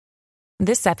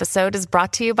This episode is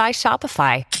brought to you by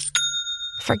Shopify.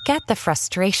 Forget the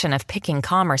frustration of picking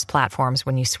commerce platforms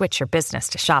when you switch your business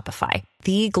to Shopify,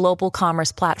 the global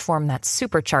commerce platform that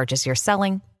supercharges your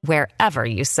selling wherever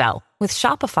you sell. With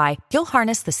Shopify, you'll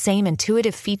harness the same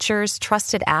intuitive features,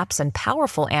 trusted apps, and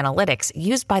powerful analytics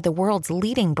used by the world's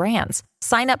leading brands.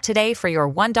 Sign up today for your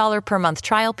 $1 per month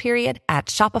trial period at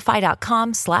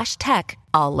shopify.com/tech,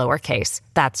 all lowercase.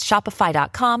 That's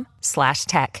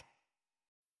shopify.com/tech.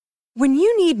 When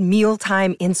you need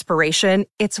mealtime inspiration,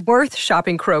 it's worth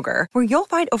shopping Kroger, where you'll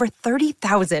find over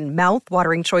 30,000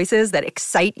 mouth-watering choices that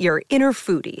excite your inner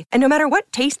foodie. And no matter what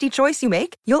tasty choice you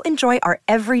make, you'll enjoy our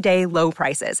everyday low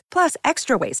prices, plus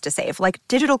extra ways to save, like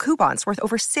digital coupons worth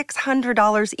over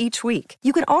 $600 each week.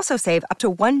 You can also save up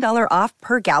to $1 off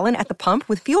per gallon at the pump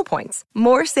with fuel points.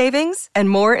 More savings and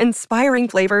more inspiring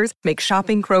flavors make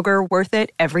shopping Kroger worth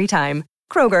it every time.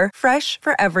 Kroger, fresh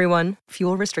for everyone.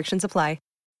 Fuel restrictions apply.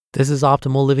 This is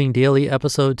Optimal Living Daily,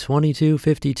 episode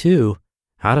 2252,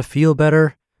 How to Feel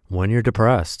Better When You're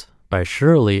Depressed, by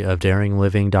Shirely of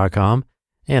DaringLiving.com.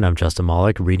 And I'm Justin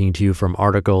Malik, reading to you from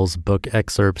articles, book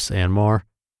excerpts, and more.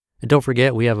 And don't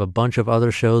forget, we have a bunch of other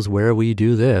shows where we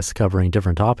do this, covering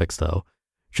different topics, though.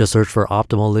 Just search for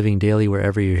Optimal Living Daily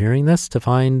wherever you're hearing this to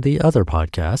find the other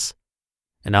podcasts.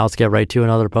 And now let's get right to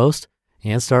another post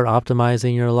and start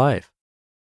optimizing your life.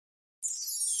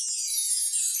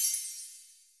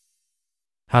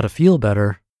 How to Feel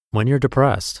Better When You're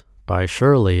Depressed, by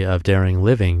Shirely of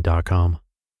DaringLiving.com.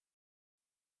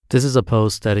 This is a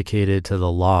post dedicated to the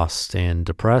lost and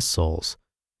depressed souls.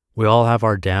 We all have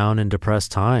our down and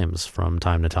depressed times from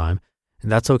time to time, and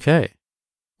that's okay.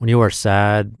 When you are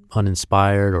sad,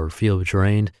 uninspired, or feel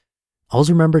drained,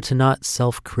 always remember to not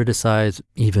self-criticize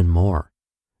even more.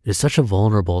 It is such a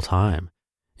vulnerable time.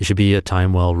 It should be a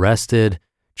time well rested,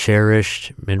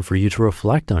 cherished, and for you to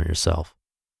reflect on yourself.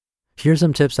 Here's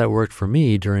some tips that worked for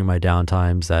me during my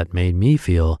downtimes that made me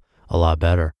feel a lot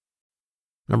better.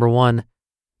 Number 1,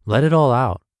 let it all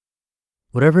out.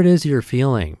 Whatever it is you're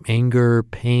feeling, anger,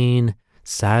 pain,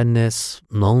 sadness,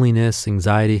 loneliness,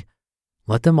 anxiety,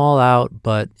 let them all out,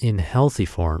 but in healthy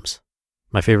forms.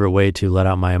 My favorite way to let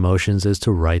out my emotions is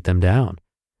to write them down.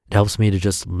 It helps me to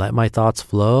just let my thoughts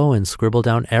flow and scribble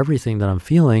down everything that I'm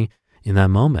feeling in that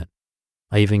moment.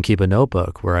 I even keep a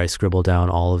notebook where I scribble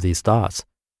down all of these thoughts.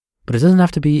 But it doesn't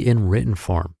have to be in written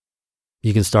form.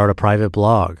 You can start a private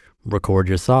blog, record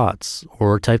your thoughts,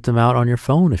 or type them out on your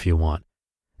phone if you want,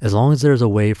 as long as there's a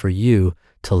way for you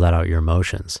to let out your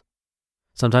emotions.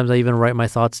 Sometimes I even write my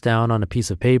thoughts down on a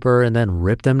piece of paper and then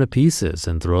rip them to pieces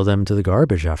and throw them to the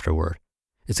garbage afterward.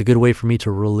 It's a good way for me to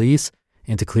release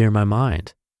and to clear my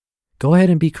mind. Go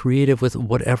ahead and be creative with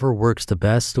whatever works the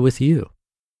best with you.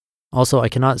 Also, I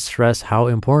cannot stress how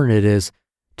important it is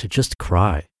to just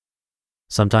cry.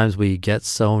 Sometimes we get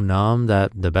so numb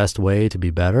that the best way to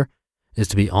be better is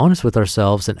to be honest with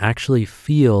ourselves and actually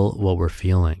feel what we're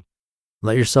feeling.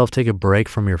 Let yourself take a break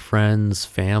from your friends,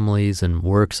 families, and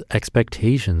work's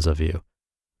expectations of you.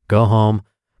 Go home,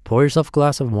 pour yourself a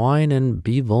glass of wine, and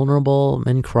be vulnerable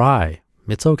and cry.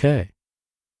 It's okay.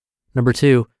 Number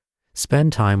 2,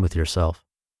 spend time with yourself.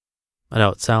 I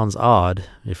know it sounds odd.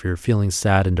 If you're feeling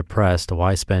sad and depressed,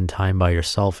 why spend time by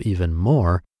yourself even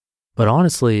more? But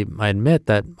honestly, I admit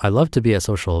that I love to be at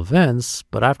social events,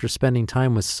 but after spending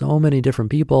time with so many different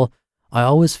people, I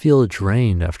always feel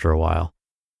drained after a while.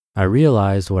 I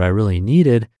realized what I really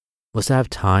needed was to have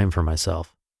time for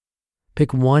myself.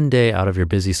 Pick one day out of your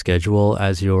busy schedule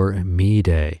as your me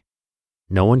day.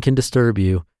 No one can disturb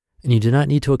you, and you do not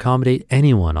need to accommodate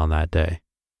anyone on that day.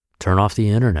 Turn off the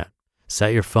internet.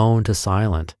 Set your phone to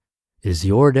silent. It is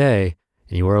your day,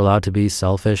 and you are allowed to be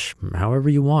selfish however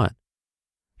you want.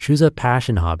 Choose a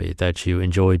passion hobby that you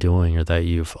enjoy doing or that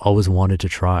you've always wanted to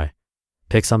try.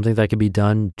 Pick something that can be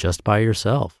done just by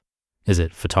yourself. Is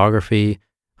it photography,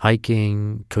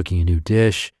 hiking, cooking a new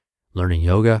dish, learning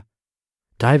yoga?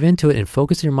 Dive into it and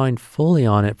focus your mind fully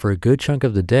on it for a good chunk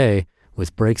of the day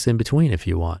with breaks in between if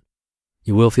you want.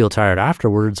 You will feel tired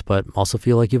afterwards, but also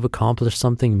feel like you've accomplished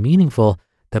something meaningful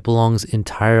that belongs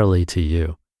entirely to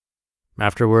you.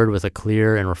 Afterward, with a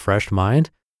clear and refreshed mind,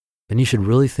 then you should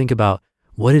really think about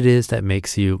what it is that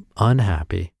makes you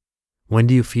unhappy. When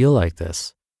do you feel like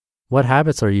this? What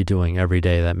habits are you doing every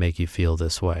day that make you feel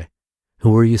this way?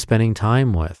 Who are you spending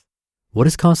time with? What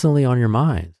is constantly on your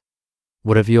mind?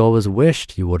 What have you always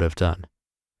wished you would have done?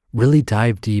 Really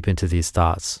dive deep into these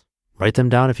thoughts. Write them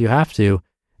down if you have to,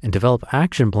 and develop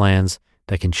action plans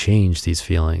that can change these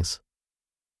feelings.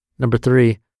 Number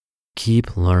 3,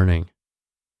 keep learning.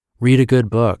 Read a good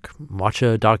book, watch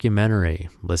a documentary,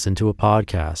 listen to a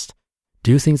podcast.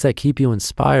 Do things that keep you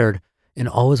inspired and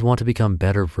always want to become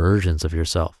better versions of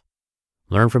yourself.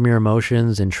 Learn from your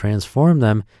emotions and transform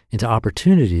them into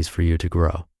opportunities for you to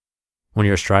grow. When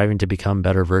you're striving to become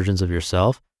better versions of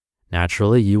yourself,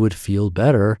 naturally you would feel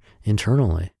better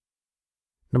internally.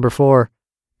 Number 4,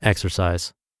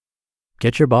 exercise.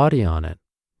 Get your body on it.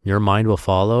 Your mind will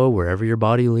follow wherever your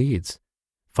body leads.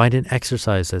 Find an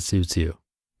exercise that suits you,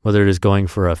 whether it is going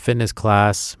for a fitness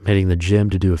class, hitting the gym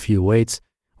to do a few weights,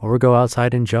 or go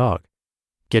outside and jog.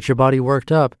 Get your body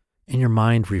worked up and your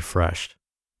mind refreshed.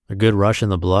 A good rush in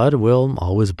the blood will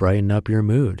always brighten up your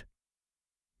mood.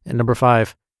 And number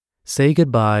 5, say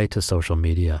goodbye to social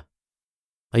media.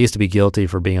 I used to be guilty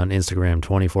for being on Instagram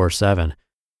 24/7.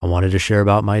 I wanted to share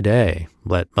about my day,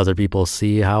 let other people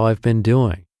see how I've been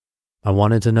doing. I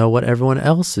wanted to know what everyone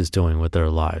else is doing with their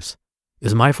lives. It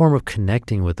was my form of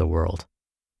connecting with the world.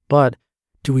 But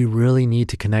do we really need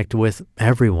to connect with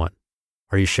everyone?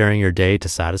 Are you sharing your day to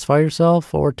satisfy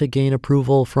yourself or to gain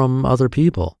approval from other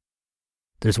people?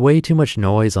 There's way too much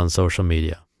noise on social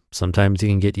media. Sometimes you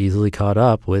can get easily caught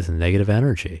up with negative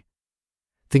energy.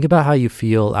 Think about how you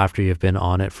feel after you've been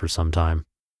on it for some time.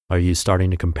 Are you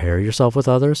starting to compare yourself with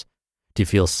others? Do you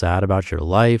feel sad about your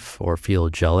life or feel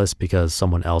jealous because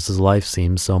someone else's life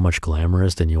seems so much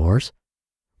glamorous than yours?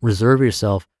 Reserve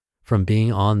yourself from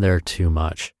being on there too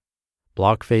much.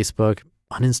 Block Facebook,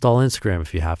 uninstall Instagram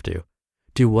if you have to.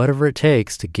 Do whatever it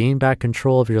takes to gain back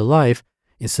control of your life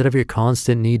instead of your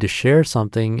constant need to share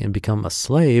something and become a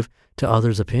slave to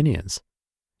others' opinions.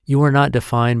 You are not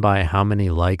defined by how many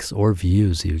likes or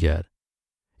views you get.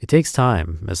 It takes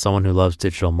time. As someone who loves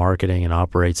digital marketing and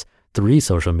operates 3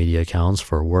 social media accounts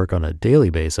for work on a daily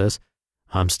basis,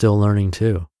 I'm still learning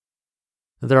too.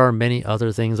 There are many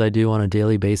other things I do on a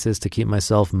daily basis to keep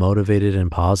myself motivated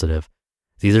and positive.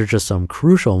 These are just some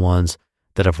crucial ones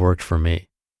that have worked for me.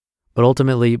 But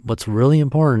ultimately, what's really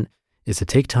important is to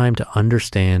take time to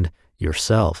understand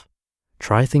yourself.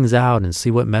 Try things out and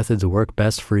see what methods work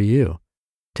best for you.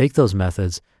 Take those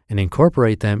methods and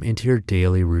incorporate them into your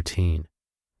daily routine.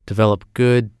 Develop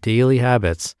good daily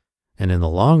habits, and in the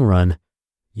long run,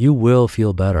 you will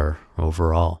feel better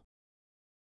overall.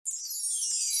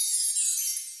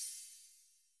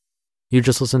 You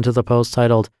just listened to the post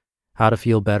titled, How to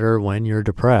Feel Better When You're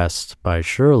Depressed by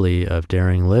Shirely of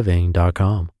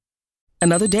DaringLiving.com.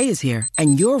 Another day is here,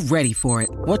 and you're ready for it.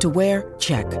 What to wear?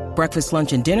 Check. Breakfast,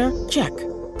 lunch, and dinner? Check.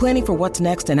 Planning for what's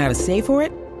next and how to save for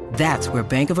it? That's where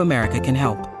Bank of America can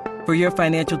help. For your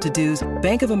financial to-dos,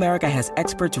 Bank of America has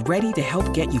experts ready to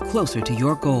help get you closer to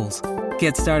your goals.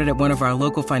 Get started at one of our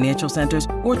local financial centers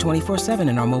or 24/7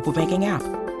 in our mobile banking app.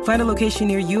 Find a location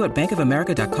near you at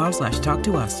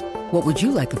bankofamerica.com/talktous. What would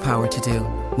you like the power to do?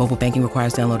 Mobile banking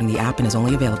requires downloading the app and is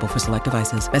only available for select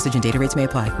devices. Message and data rates may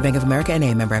apply. Bank of America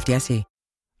N.A., member FDIC.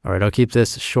 All right, I'll keep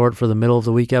this short for the middle of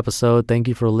the week episode. Thank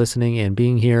you for listening and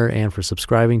being here and for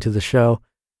subscribing to the show.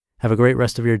 Have a great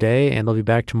rest of your day, and I'll be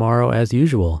back tomorrow as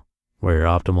usual, where your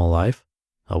optimal life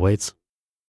awaits.